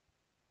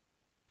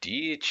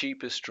Dear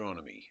Cheap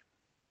Astronomy,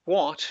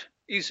 what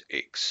is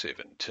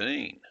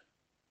X-17?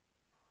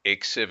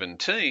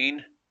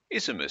 X-17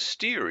 is a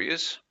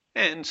mysterious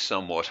and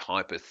somewhat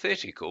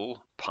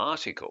hypothetical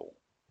particle.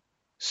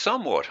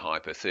 Somewhat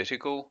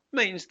hypothetical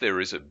means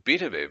there is a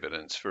bit of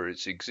evidence for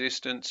its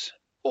existence,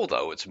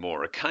 although it's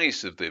more a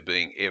case of there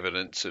being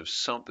evidence of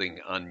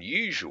something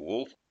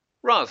unusual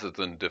rather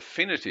than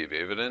definitive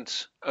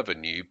evidence of a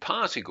new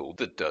particle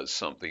that does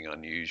something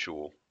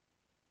unusual.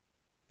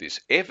 This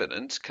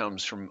evidence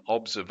comes from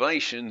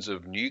observations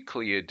of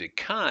nuclear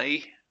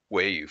decay,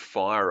 where you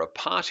fire a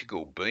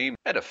particle beam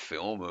at a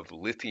film of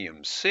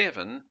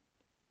lithium-7,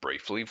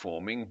 briefly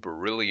forming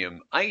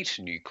beryllium-8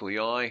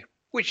 nuclei,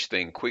 which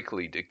then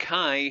quickly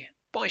decay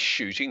by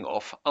shooting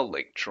off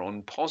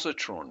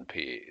electron-positron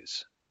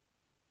pairs.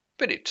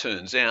 But it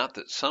turns out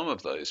that some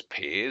of those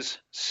pairs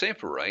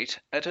separate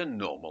at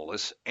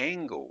anomalous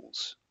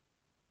angles.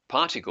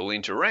 Particle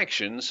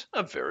interactions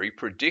are very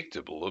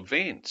predictable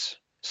events.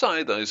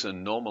 So those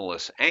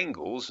anomalous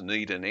angles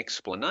need an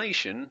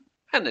explanation,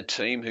 and the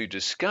team who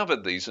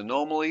discovered these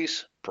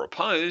anomalies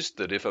proposed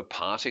that if a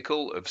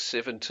particle of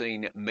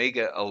 17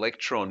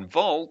 mega-electron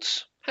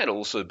volts had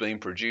also been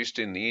produced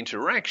in the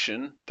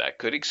interaction, that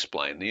could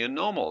explain the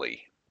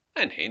anomaly,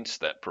 and hence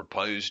that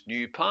proposed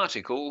new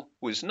particle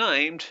was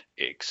named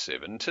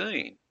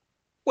X-17.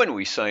 When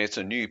we say it's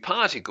a new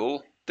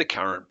particle, the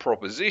current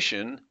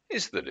proposition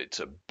is that it's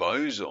a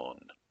boson,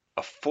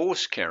 a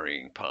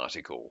force-carrying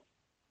particle,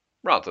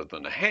 rather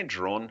than a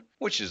hadron,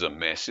 which is a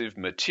massive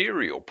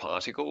material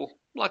particle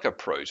like a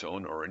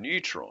proton or a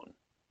neutron.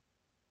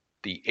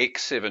 The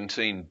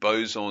X-17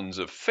 boson's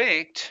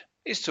effect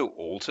is to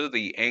alter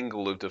the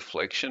angle of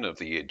deflection of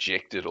the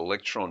ejected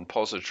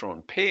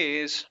electron-positron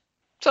pairs,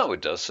 so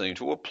it does seem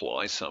to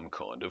apply some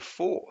kind of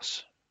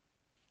force.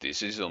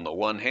 This is, on the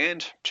one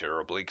hand,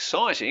 terribly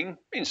exciting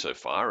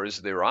insofar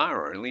as there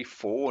are only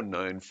 4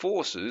 known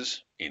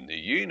forces in the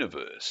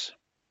universe: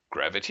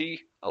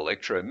 gravity,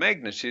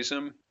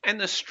 electromagnetism, and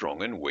the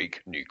strong and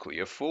weak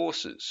nuclear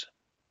forces.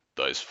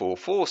 Those 4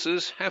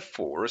 forces have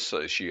 4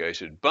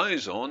 associated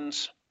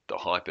bosons: the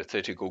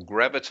hypothetical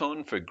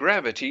graviton for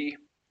gravity,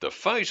 the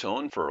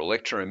photon for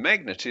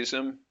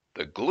electromagnetism,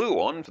 the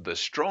gluon for the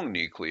strong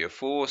nuclear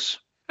force,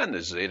 and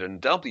the Z and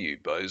W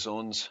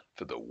bosons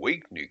for the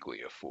weak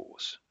nuclear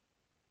force.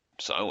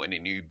 So any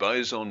new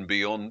boson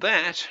beyond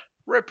that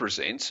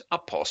represents a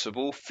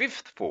possible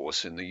 5th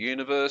force in the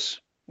universe,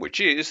 which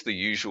is the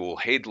usual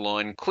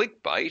headline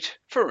clickbait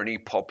for any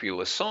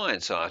popular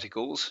science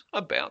articles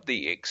about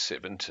the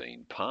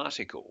X-17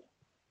 particle.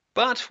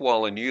 But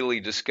while a newly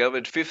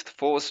discovered 5th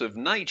force of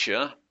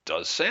nature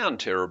does sound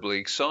terribly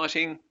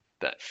exciting,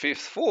 that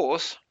 5th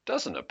force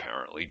doesn't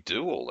apparently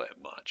do all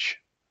that much.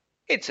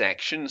 Its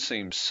action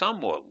seems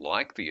somewhat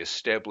like the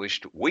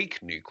established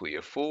weak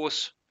nuclear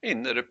force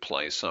in that it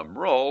plays some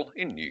role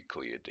in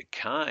nuclear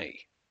decay.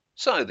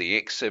 So the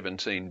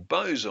X-17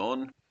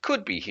 boson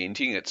could be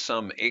hinting at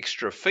some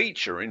extra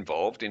feature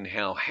involved in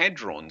how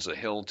hadrons are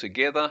held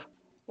together,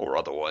 or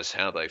otherwise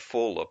how they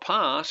fall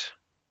apart,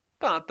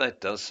 but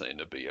that does seem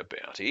to be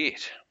about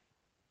it.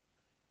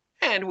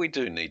 And we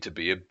do need to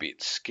be a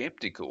bit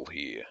sceptical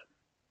here.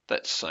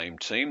 That same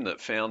team that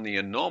found the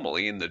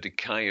anomaly in the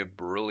decay of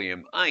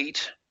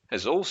beryllium-8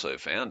 has also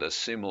found a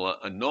similar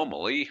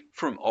anomaly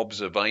from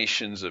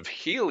observations of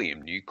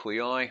helium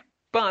nuclei,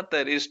 but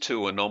that is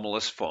 2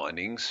 anomalous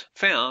findings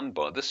found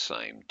by the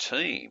same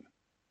team.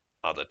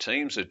 Other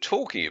teams are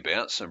talking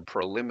about some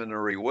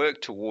preliminary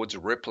work towards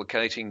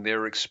replicating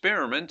their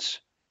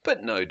experiments,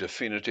 but no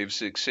definitive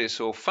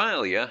success or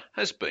failure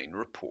has been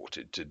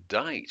reported to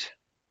date.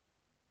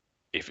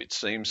 If it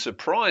seems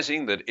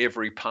surprising that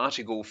every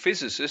particle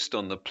physicist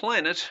on the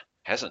planet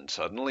hasn't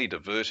suddenly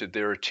diverted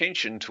their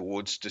attention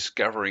towards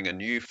discovering a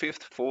new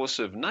 5th force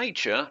of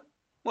nature,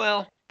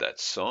 well,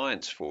 that's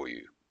science for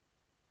you.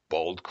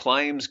 Bold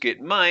claims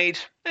get made,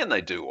 and they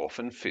do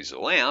often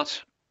fizzle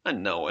out,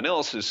 and no one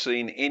else has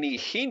seen any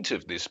hint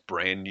of this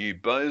brand new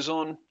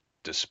boson,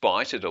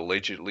 despite it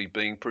allegedly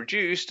being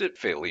produced at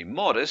fairly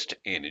modest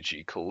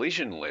energy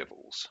collision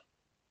levels.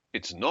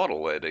 It's not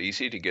all that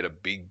easy to get a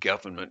big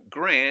government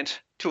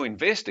grant to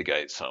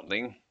investigate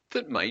something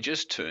that may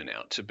just turn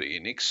out to be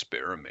an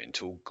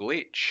experimental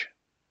glitch.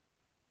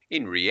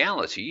 In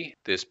reality,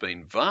 there's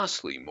been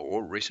vastly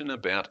more written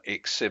about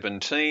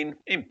X-17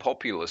 in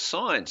popular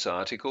science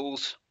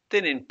articles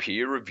than in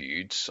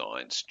peer-reviewed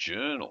science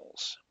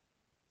journals.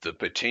 The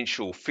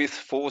potential 5th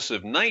force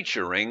of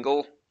nature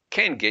angle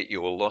can get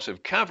you a lot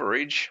of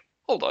coverage,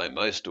 although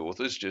most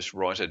authors just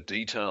write a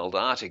detailed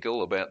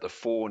article about the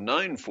 4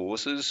 known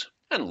forces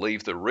and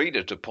leave the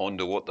reader to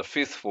ponder what the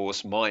 5th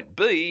force might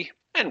be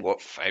and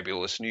what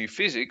fabulous new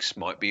physics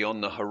might be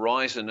on the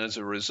horizon as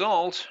a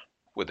result,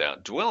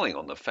 without dwelling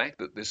on the fact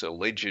that this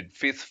alleged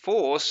 5th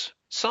force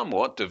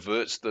somewhat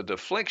diverts the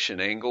deflection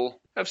angle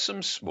of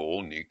some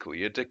small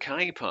nuclear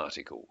decay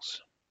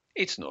particles.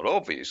 It's not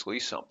obviously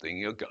something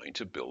you're going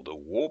to build a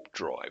warp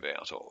drive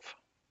out of.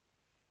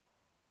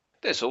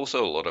 There's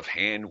also a lot of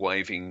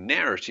hand-waving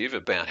narrative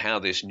about how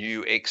this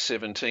new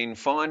X-17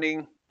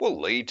 finding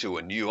will lead to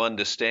a new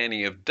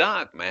understanding of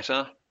dark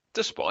matter,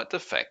 despite the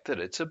fact that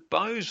it's a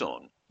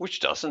boson,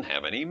 which doesn't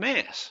have any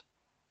mass.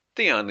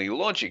 The only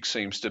logic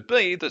seems to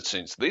be that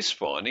since this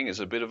finding is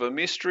a bit of a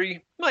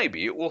mystery,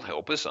 maybe it will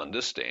help us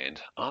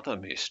understand other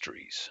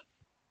mysteries.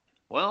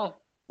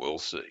 Well, we'll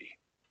see.